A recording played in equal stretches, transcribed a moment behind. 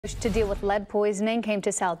To deal with lead poisoning came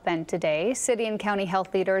to South Bend today. City and county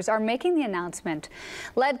health leaders are making the announcement.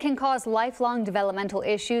 Lead can cause lifelong developmental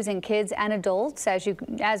issues in kids and adults,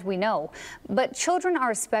 as we know, but children are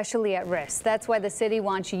especially at risk. That's why the city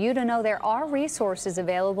wants you to know there are resources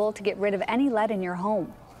available to get rid of any lead in your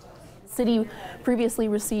home. City previously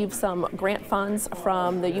received some grant funds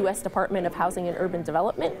from the U.S. Department of Housing and Urban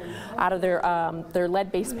Development out of their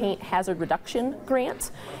lead-based paint hazard reduction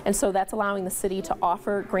grant, and so that's allowing the city to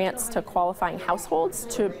offer grants to qualifying households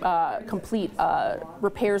to complete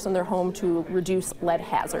repairs in their home to reduce lead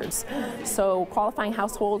hazards. So qualifying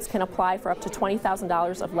households can apply for up to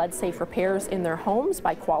 $20,000 of lead-safe repairs in their homes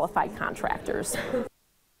by qualified contractors.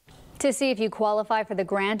 To see if you qualify for the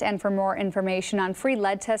grant and for more information on free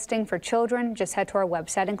lead testing for children, just head to our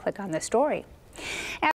website and click on this story.